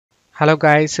Hello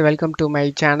guys, welcome to my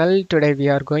channel. Today we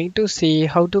are going to see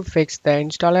how to fix the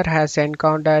installer has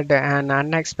encountered an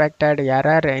unexpected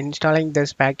error installing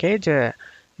this package.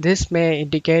 This may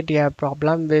indicate a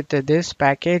problem with this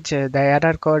package. The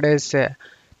error code is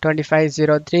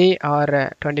 2503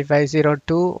 or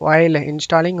 2502 while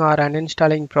installing or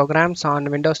uninstalling programs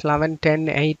on Windows 11, 10,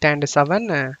 8 and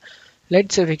 7.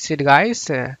 Let's fix it guys.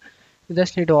 You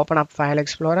just need to open up File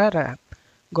Explorer,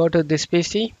 go to this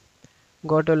PC.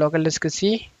 Go to local disk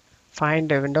C,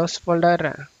 find a Windows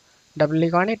folder, double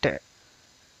click on it.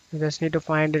 You just need to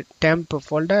find temp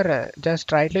folder,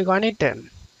 just right click on it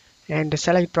and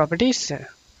select properties.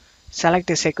 Select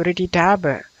the security tab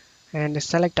and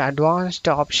select advanced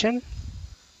option.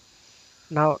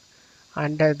 Now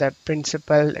under the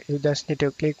principal you just need to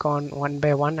click on one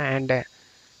by one and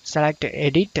select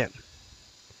edit.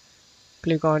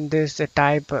 Click on this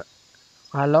type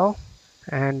allow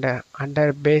and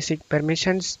under basic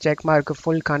permissions check mark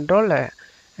full control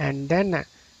and then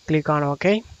click on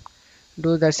OK.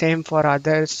 Do the same for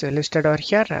others listed over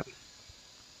here.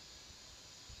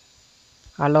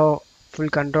 Allow full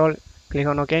control, click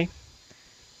on OK.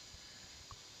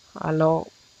 Allow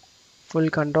full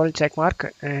control check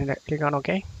mark and click on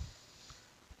OK.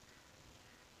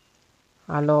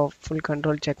 Allow full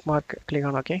control check mark, click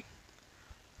on OK.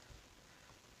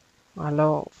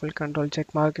 Allow full control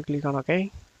check mark, click on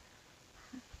OK.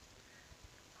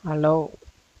 Allow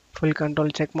full control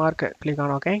check mark, click on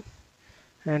OK.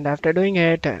 And after doing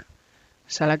it,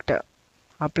 select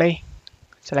apply,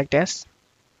 select yes,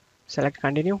 select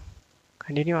continue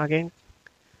again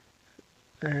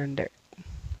and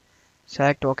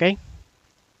select OK.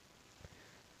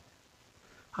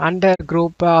 Under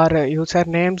group or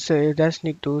usernames you just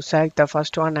need to select the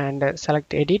first one and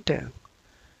select edit,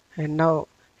 and now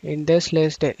in this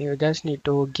list you just need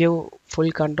to give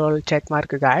full control check mark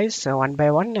guys, one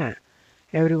by one.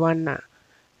 Everyone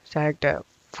select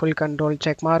full control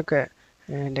check mark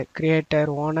and creator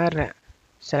owner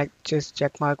select just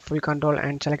check mark full control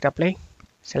and select apply,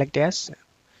 select yes,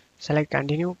 select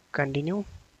continue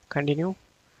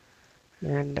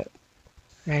and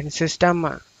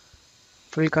system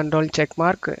full control check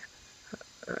mark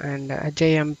and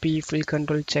JMP full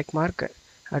control check mark,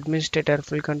 administrator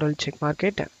full control check mark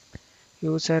it,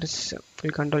 users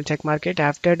full control check mark it.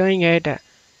 After doing it,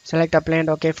 select apply and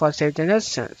OK for save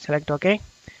changes, select OK.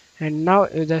 And now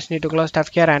you just need to close stuff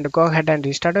here and go ahead and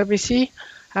restart your PC.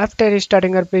 After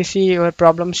restarting your PC, your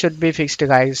problem should be fixed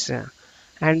guys.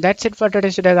 And that's it for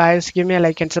today's video guys. Give me a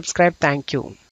like and subscribe. Thank you.